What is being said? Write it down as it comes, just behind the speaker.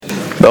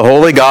The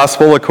Holy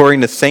Gospel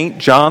according to St.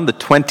 John, the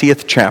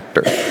 20th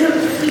chapter.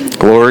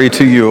 Glory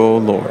to you, O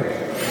Lord.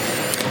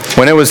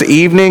 When it was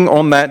evening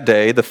on that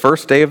day, the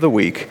first day of the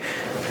week,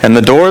 and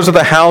the doors of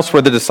the house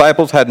where the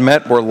disciples had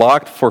met were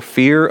locked for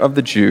fear of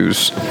the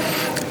Jews,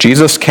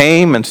 Jesus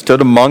came and stood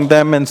among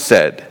them and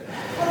said,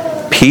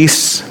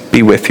 "Peace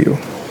be with you."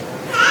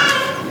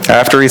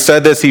 After he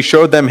said this, he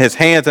showed them his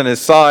hands and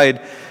his side.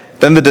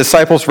 Then the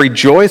disciples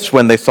rejoiced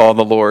when they saw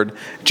the Lord.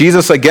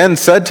 Jesus again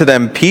said to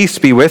them, "Peace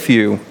be with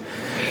you.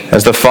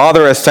 As the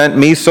Father has sent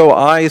me, so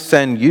I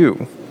send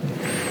you."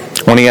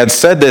 When he had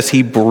said this,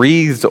 he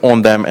breathed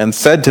on them and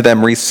said to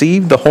them,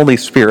 "Receive the Holy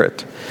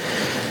Spirit.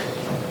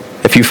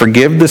 If you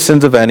forgive the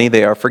sins of any,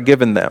 they are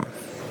forgiven them.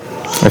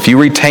 If you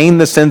retain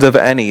the sins of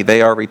any, they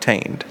are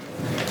retained."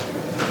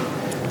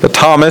 But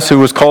Thomas, who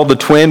was called the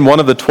twin, one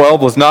of the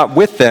 12, was not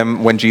with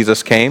them when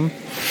Jesus came.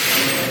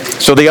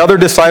 So the other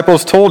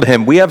disciples told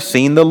him, "We have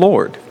seen the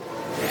Lord."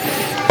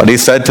 But he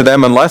said to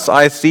them, "Unless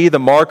I see the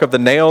mark of the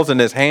nails in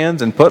his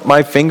hands and put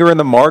my finger in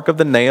the mark of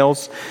the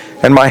nails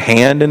and my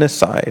hand in his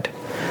side,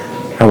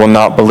 I will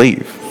not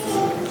believe."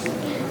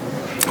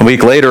 A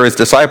week later, his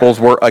disciples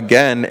were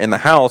again in the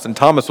house, and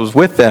Thomas was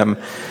with them.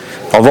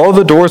 Although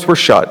the doors were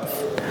shut,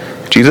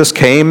 Jesus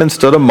came and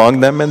stood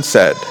among them and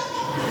said,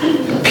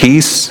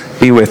 "Peace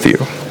be with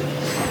you."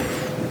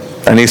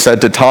 And he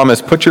said to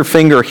Thomas, "Put your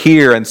finger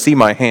here and see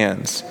my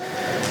hands.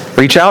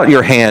 Reach out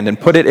your hand and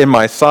put it in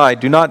my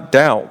side. Do not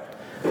doubt,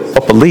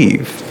 but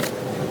believe."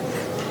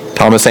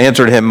 Thomas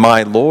answered him,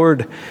 "My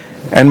Lord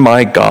and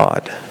my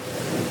God."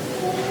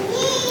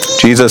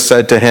 Jesus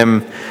said to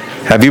him,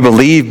 "Have you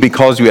believed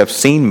because you have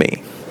seen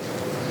me?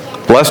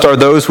 Blessed are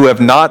those who have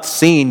not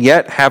seen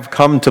yet have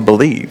come to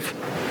believe."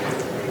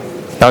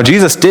 Now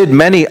Jesus did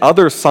many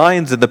other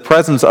signs in the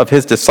presence of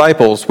his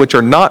disciples, which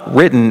are not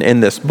written in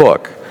this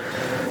book,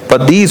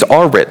 but these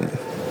are written,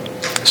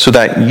 so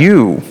that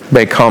you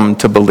may come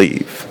to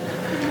believe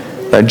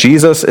that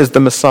Jesus is the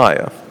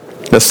Messiah,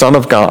 the Son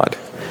of God,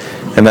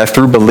 and that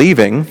through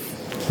believing,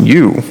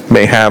 you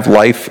may have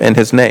life in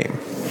his name.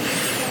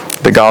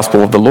 The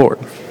Gospel of the Lord.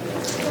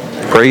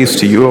 Praise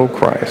to you, O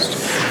Christ.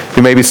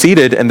 You may be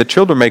seated, and the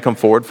children may come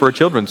forward for a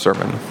children's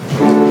sermon.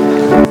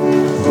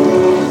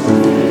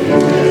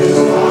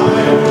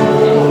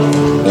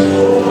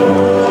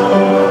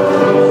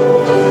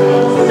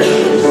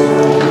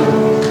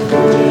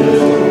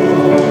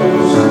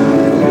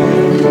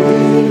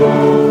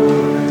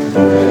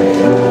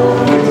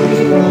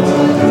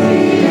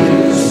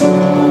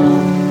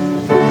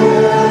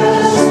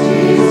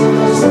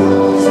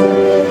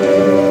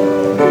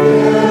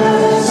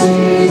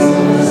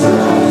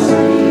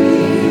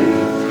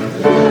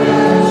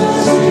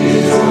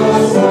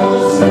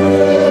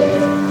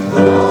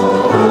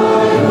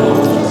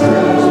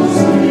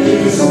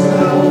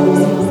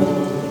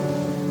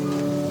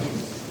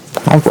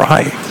 All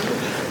right.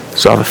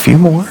 So I have a few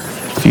more.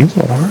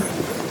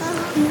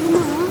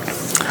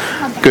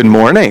 Good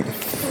morning.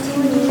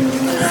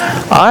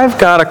 I've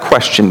got a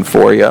question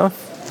for you.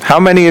 How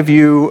many of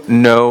you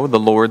know the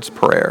Lord's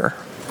Prayer?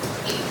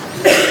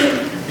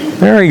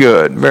 Very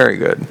good, very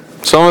good.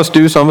 Some of us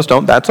do, some of us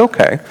don't. That's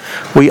okay.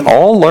 We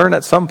all learn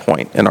at some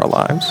point in our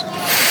lives.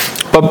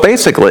 But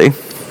basically,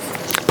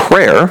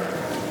 prayer,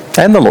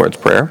 and the Lord's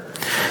Prayer,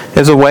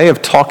 is a way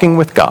of talking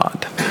with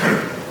God,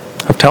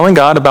 of telling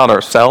God about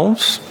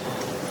ourselves,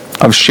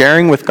 of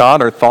sharing with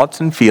God our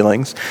thoughts and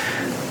feelings,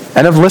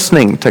 and of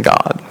listening to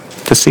God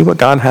to see what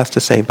God has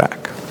to say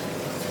back.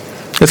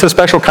 It's a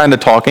special kind of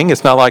talking.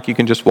 It's not like you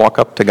can just walk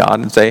up to God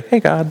and say, "Hey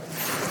God,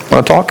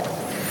 want to talk?"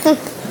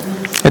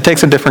 It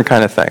takes a different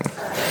kind of thing.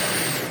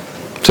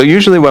 So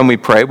usually when we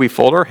pray, we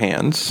fold our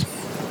hands.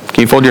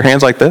 Can you fold your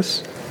hands like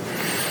this?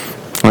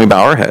 And we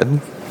bow our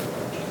head.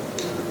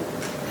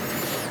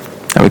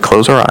 And we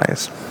close our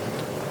eyes.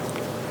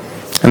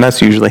 And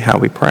that's usually how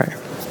we pray.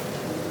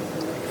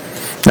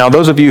 Now,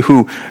 those of you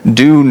who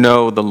do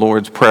know the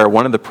Lord's Prayer,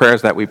 one of the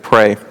prayers that we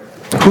pray,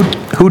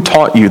 who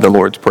taught you the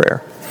Lord's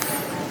Prayer?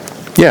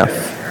 Yeah.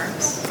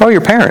 Oh,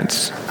 your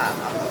parents. I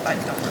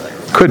don't really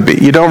remember. Could be.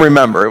 You don't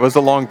remember. It was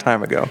a long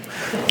time ago.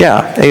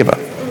 Yeah, Ava.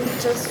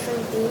 Just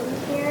from being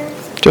here?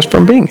 Just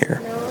from being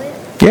here. Know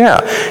it?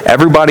 Yeah.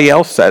 Everybody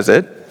else says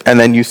it, and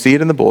then you see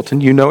it in the bulletin.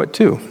 You know it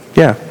too.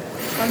 Yeah.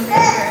 From being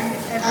here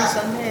every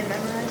Sunday and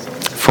memorizing.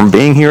 From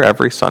being here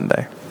every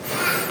Sunday.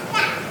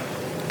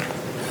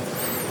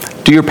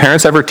 Do your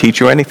parents ever teach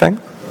you anything?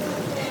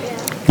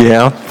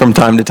 Yeah, from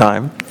time to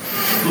time.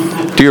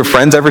 Do your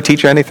friends ever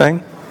teach you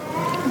anything?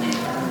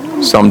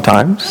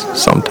 Sometimes.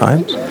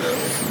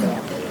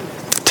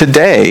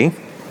 Today,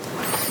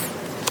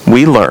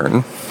 we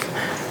learn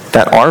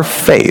that our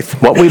faith,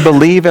 what we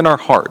believe in our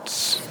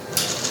hearts,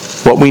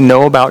 what we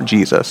know about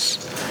Jesus,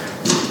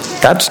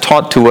 that's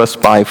taught to us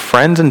by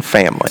friends and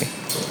family.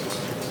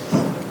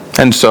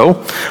 And so,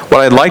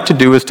 what I'd like to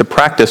do is to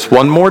practice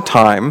one more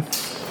time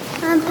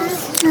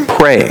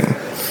praying.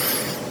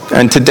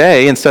 And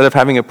today, instead of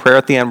having a prayer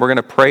at the end, we're going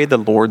to pray the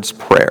Lord's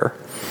Prayer.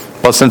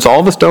 Well, since all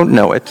of us don't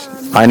know it,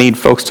 I need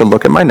folks to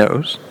look at my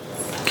nose.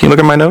 Can you look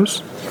at my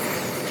nose?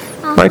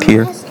 Right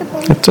here.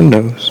 It's a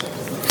nose.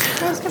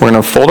 We're going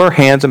to fold our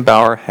hands and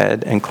bow our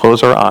head and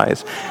close our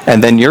eyes.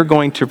 And then you're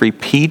going to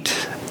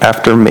repeat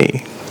after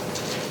me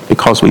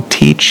because we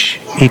teach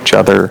each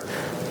other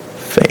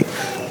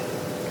faith.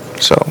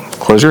 So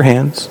close your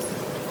hands,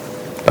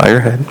 bow your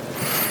head,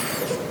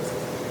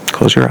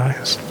 close your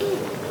eyes.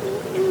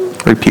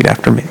 Repeat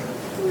after me.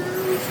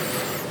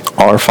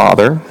 Our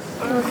Father,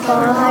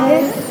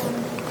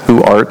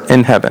 who art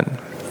in heaven,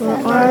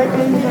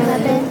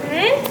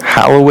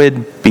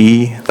 hallowed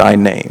be thy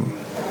name.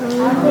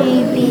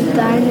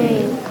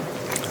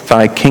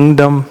 Thy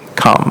kingdom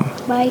come.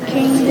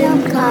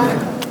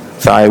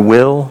 Thy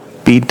will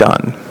be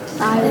done.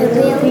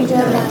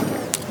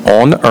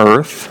 On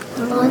earth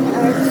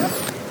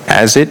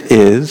as it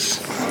is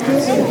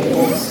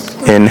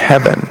in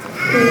heaven.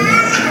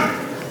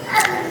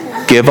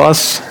 Give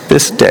us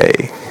this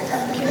day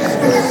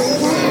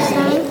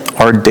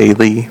our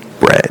daily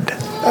bread.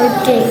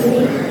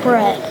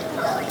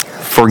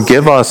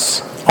 Forgive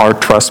us our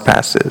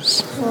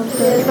trespasses,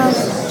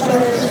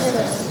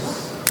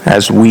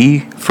 as we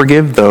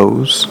forgive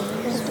those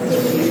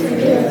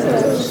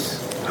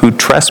who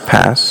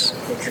trespass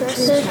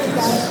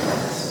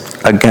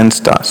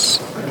against us.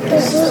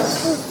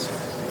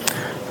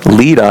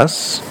 Lead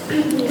us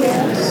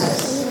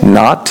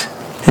not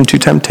into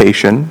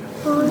temptation,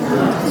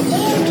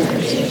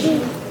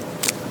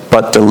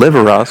 but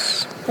deliver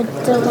us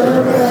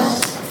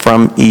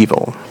from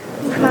evil.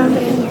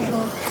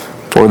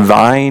 For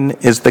thine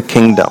is the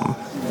kingdom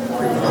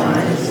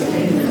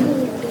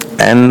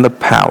and the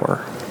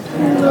power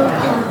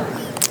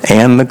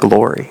and the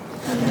glory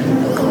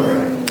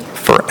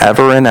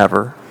forever and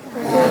ever.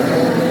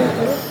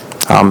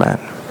 Amen.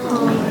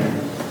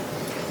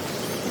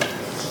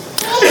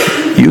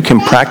 You can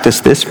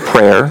practice this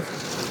prayer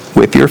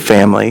with your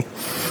family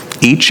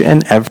each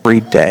and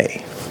every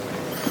day.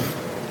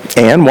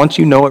 And once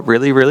you know it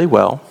really, really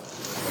well,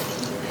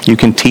 you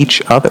can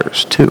teach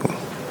others too.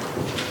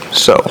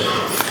 So,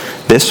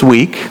 this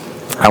week,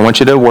 I want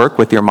you to work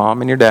with your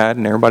mom and your dad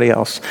and everybody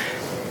else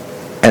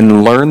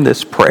and learn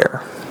this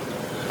prayer.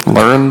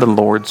 Learn the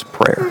Lord's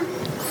Prayer.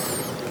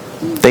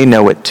 They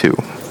know it too.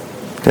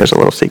 There's a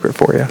little secret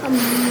for you.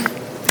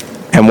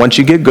 And once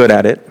you get good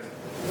at it,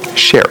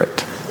 share it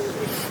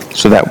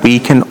so that we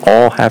can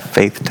all have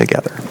faith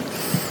together.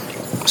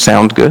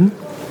 Sound good?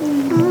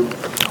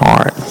 All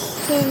right.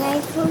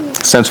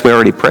 Since we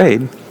already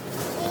prayed,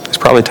 it's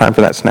probably time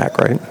for that snack,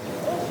 right?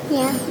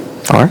 Yeah.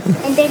 All right.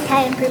 And then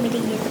time for me to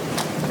use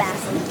the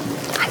bathroom.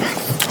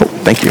 Oh,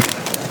 thank you.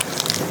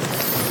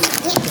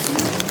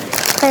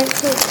 Very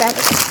good,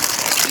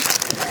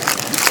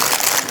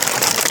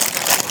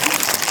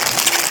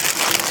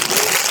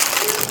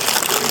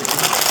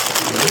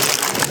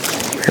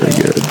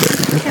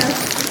 very good.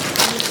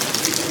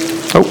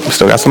 Oh, we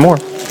still got some more.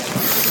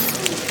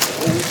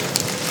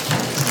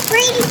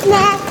 Free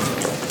snack.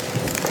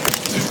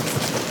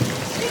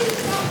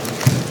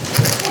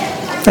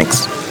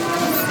 Thanks.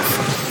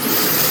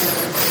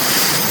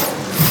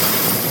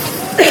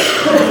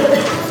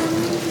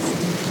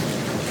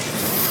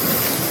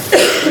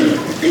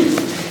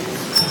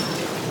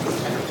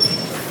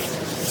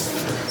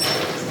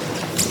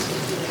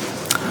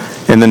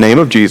 In the name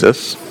of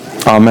Jesus,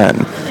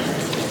 amen.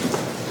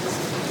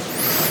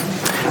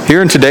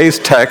 Here in today's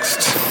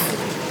text,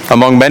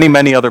 among many,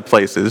 many other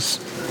places,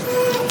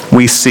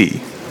 we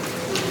see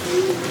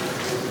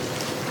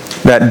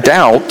that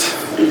doubt,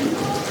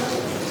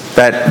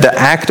 that the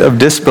act of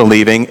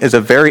disbelieving is a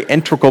very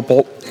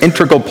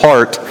integral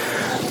part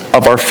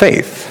of our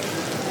faith.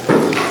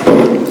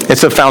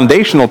 It's a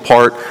foundational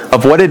part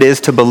of what it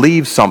is to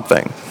believe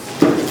something.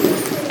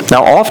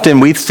 Now, often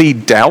we see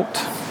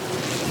doubt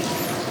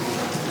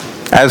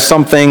as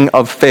something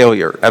of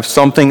failure, as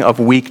something of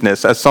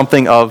weakness, as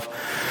something of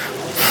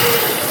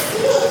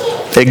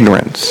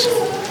ignorance.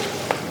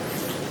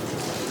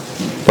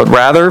 But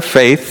rather,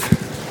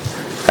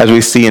 faith, as we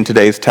see in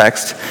today's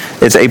text,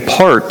 is a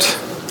part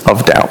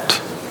of doubt,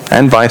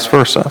 and vice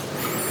versa.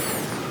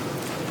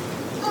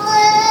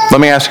 Let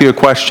me ask you a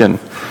question.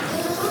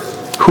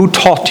 Who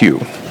taught you?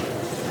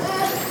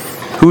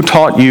 Who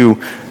taught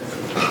you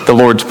the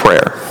Lord's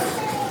Prayer?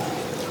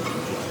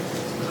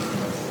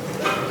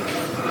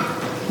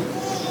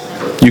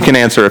 You can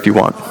answer if you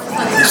want.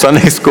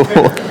 Sunday school.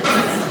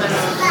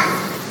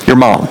 Your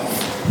mom.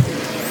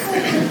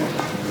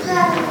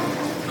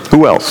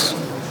 Who else?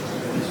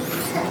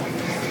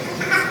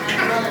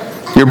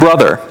 Your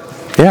brother.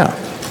 Yeah.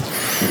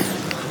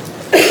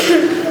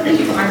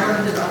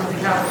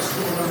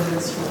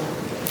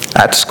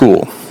 At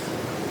school.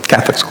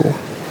 Catholic school.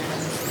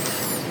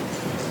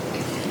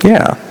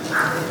 Yeah.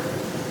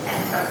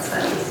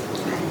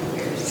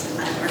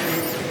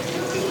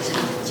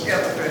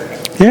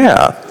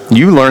 Yeah.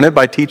 You learn it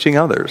by teaching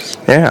others.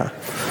 Yeah.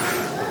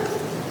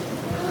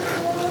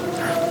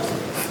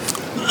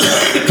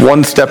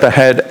 One step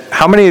ahead.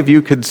 How many of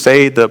you could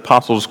say the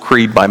Apostles'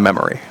 Creed by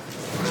memory?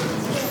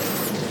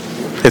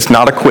 It's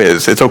not a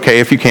quiz. It's okay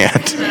if you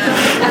can't.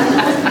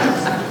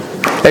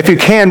 If you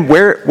can,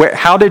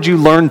 how did you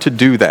learn to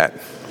do that?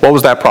 What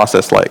was that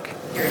process like?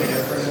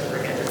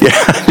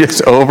 Yeah,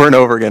 just over and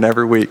over again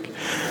every week.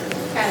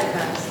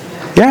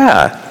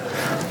 Yeah.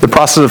 The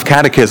process of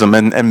catechism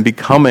and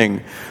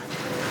becoming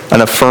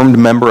an affirmed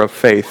member of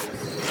faith.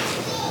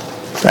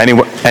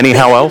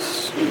 Anyhow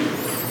else?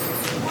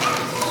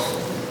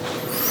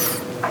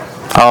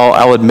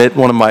 I'll admit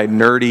one of my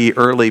nerdy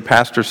early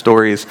pastor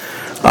stories.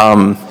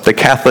 The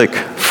Catholic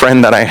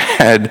friend that I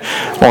had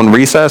on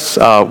recess,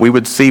 we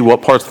would see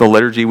what parts of the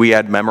liturgy we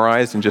had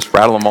memorized and just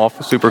rattle them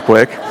off super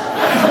quick.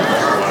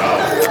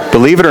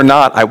 Believe it or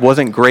not, I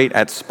wasn't great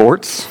at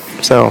sports,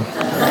 so.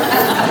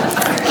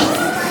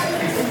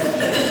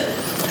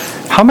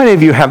 How many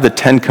of you have the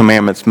 10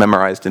 Commandments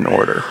memorized in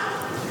order?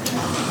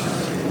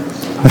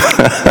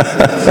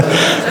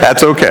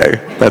 That's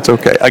okay. That's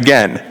okay.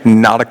 Again,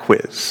 not a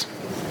quiz.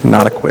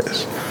 Not a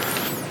quiz.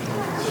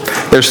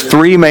 There's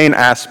three main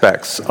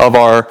aspects of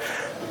our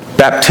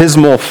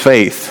baptismal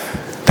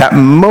faith that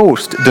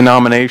most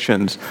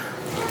denominations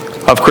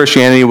of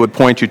Christianity would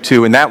point you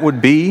to, and that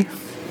would be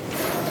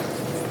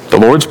the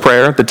Lord's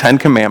Prayer, the 10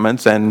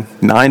 Commandments, and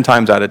 9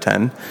 times out of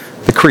 10,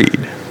 the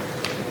Creed,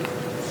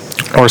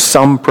 or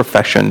some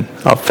profession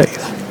of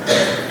faith.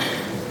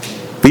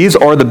 These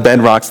are the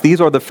bedrocks. These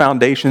are the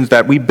foundations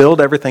that we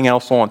build everything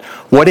else on.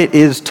 What it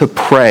is to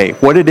pray,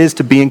 what it is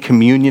to be in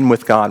communion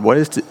with God, what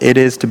it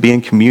is to be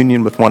in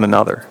communion with one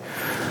another,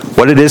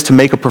 what it is to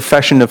make a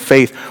profession of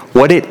faith,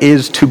 what it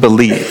is to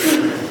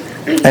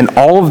believe. And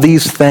all of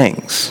these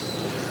things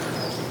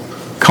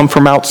come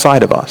from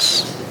outside of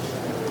us.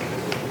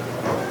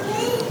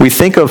 We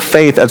think of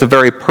faith as a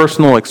very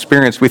personal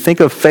experience. We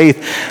think of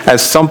faith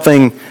as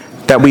something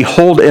that we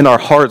hold in our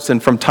hearts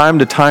and from time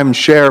to time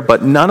share,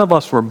 but none of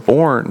us were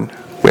born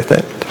with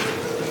it.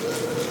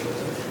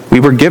 We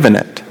were given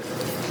it.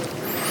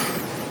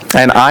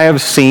 And I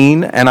have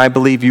seen, and I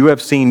believe you have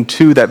seen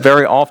too, that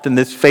very often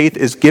this faith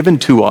is given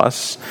to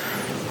us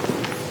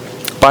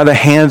by the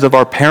hands of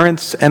our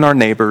parents and our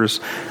neighbors,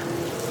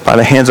 by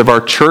the hands of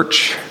our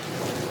church,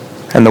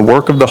 and the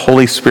work of the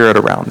Holy Spirit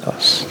around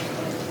us.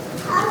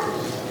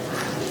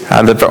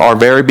 And at our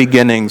very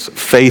beginnings,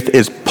 faith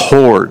is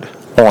poured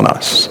on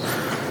us.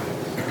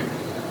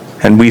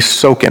 And we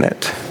soak in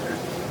it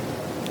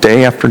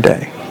day after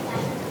day.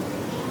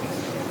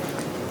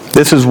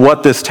 This is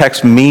what this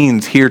text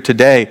means here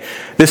today.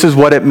 This is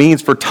what it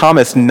means for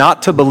Thomas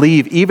not to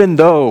believe, even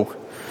though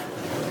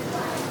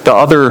the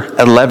other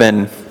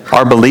 11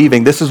 are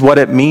believing. This is what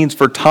it means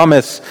for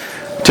Thomas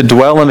to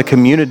dwell in a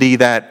community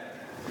that,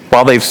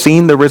 while they've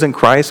seen the risen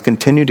Christ,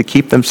 continue to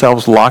keep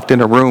themselves locked in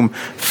a room.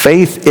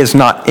 Faith is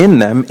not in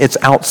them, it's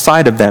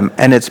outside of them,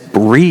 and it's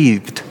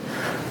breathed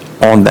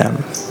on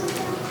them.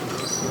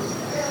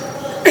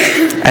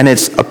 And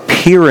it's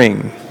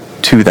appearing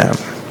to them.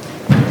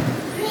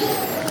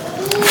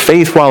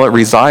 Faith, while it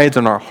resides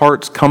in our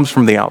hearts, comes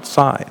from the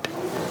outside.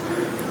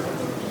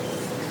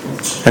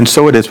 And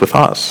so it is with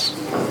us.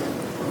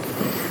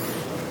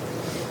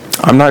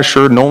 I'm not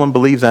sure Nolan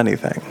believes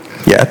anything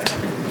yet.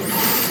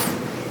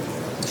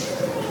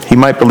 He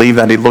might believe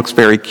that he looks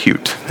very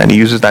cute, and he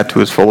uses that to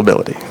his full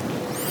ability.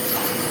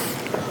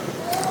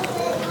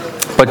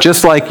 But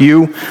just like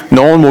you,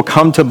 Nolan will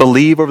come to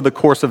believe over the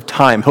course of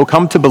time. He'll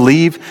come to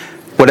believe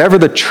whatever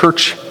the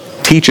church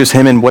teaches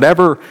him and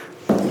whatever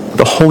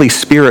the Holy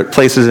Spirit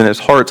places in his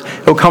heart.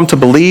 He'll come to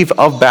believe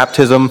of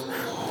baptism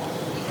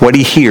what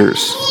he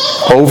hears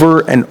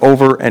over and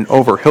over and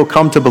over. He'll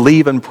come to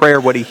believe in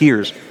prayer what he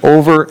hears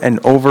over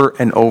and over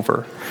and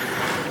over.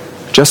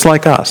 Just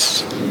like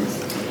us.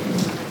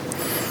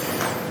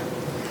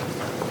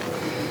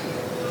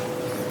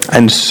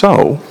 And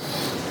so,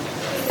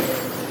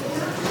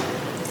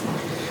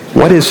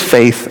 what is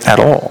faith at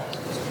all?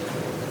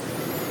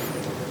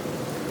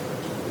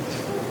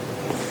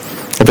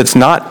 If it's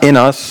not in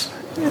us,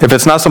 if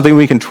it's not something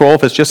we control,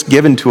 if it's just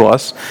given to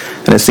us,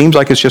 and it seems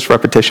like it's just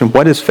repetition,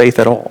 what is faith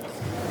at all?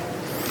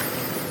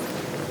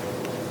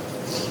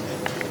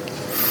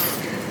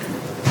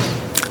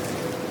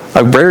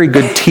 A very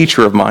good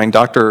teacher of mine,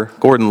 Dr.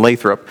 Gordon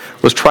Lathrop,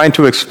 was trying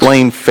to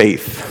explain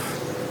faith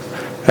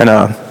in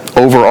an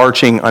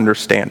overarching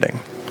understanding.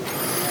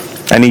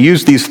 And he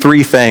used these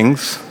three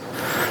things,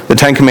 the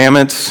 10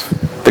 Commandments,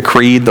 the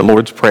Creed, the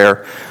Lord's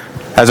Prayer,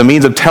 as a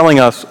means of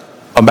telling us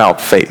about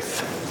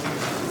faith.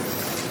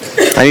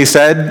 And he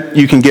said,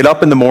 you can get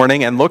up in the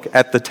morning and look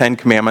at the 10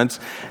 Commandments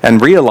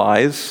and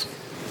realize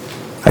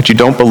that you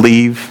don't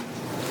believe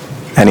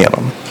any of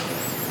them.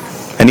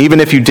 And even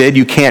if you did,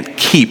 you can't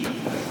keep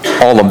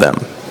all of them.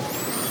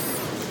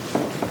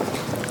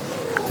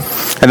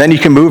 And then you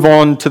can move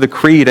on to the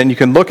Creed, and you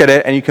can look at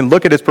it, and you can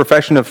look at its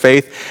profession of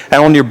faith.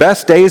 And on your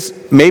best days,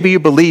 maybe you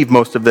believe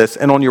most of this.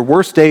 And on your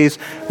worst days,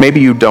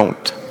 maybe you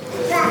don't.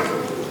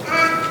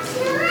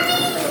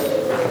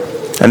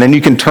 And then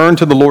you can turn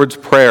to the Lord's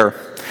Prayer.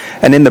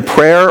 And in the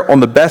prayer, on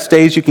the best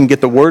days, you can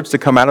get the words to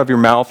come out of your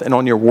mouth. And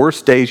on your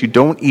worst days, you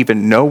don't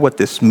even know what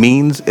this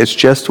means. It's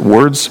just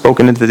words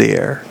spoken into the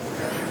air.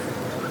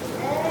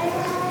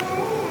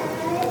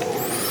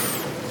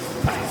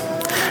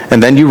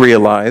 And then you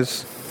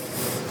realize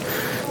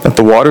that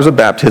the waters of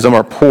baptism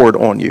are poured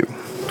on you.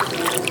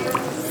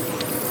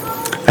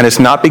 And it's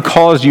not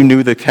because you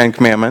knew the Ten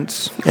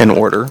Commandments in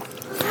order.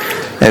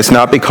 And it's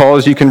not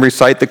because you can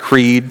recite the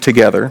creed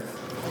together.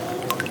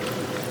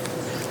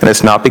 And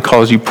it's not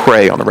because you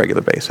pray on a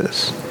regular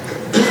basis.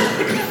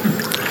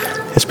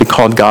 It's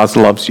because God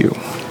loves you.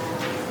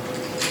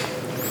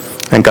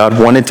 And God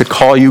wanted to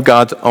call you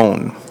God's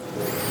own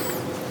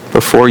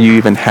before you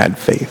even had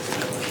faith.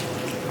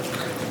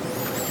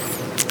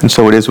 And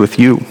so it is with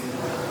you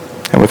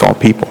and with all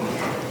people.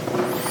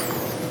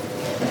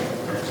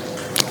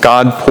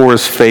 God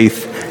pours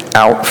faith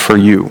out for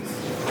you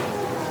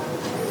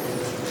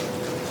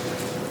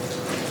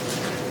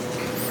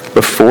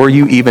before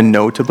you even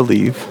know to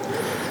believe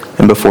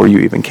and before you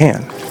even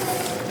can.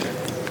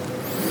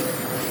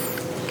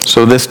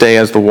 So this day,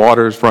 as the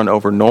waters run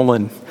over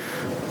Nolan,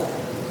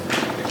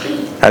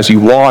 as you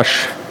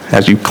wash,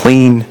 as you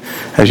clean,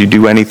 as you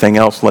do anything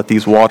else, let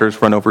these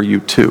waters run over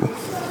you too.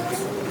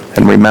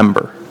 And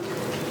remember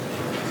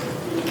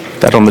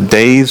that on the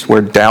days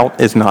where doubt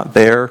is not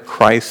there,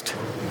 Christ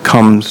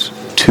comes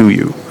to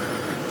you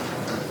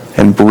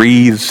and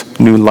breathes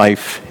new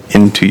life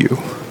into you.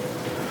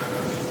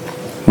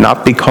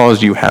 Not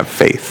because you have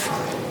faith,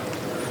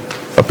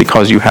 but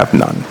because you have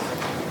none.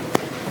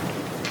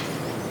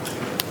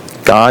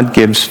 God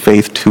gives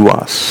faith to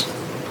us.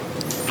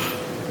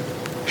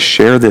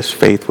 Share this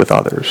faith with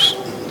others.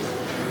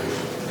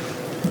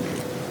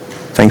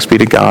 Thanks be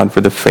to God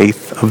for the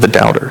faith of the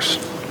doubters.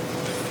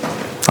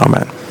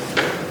 Amen.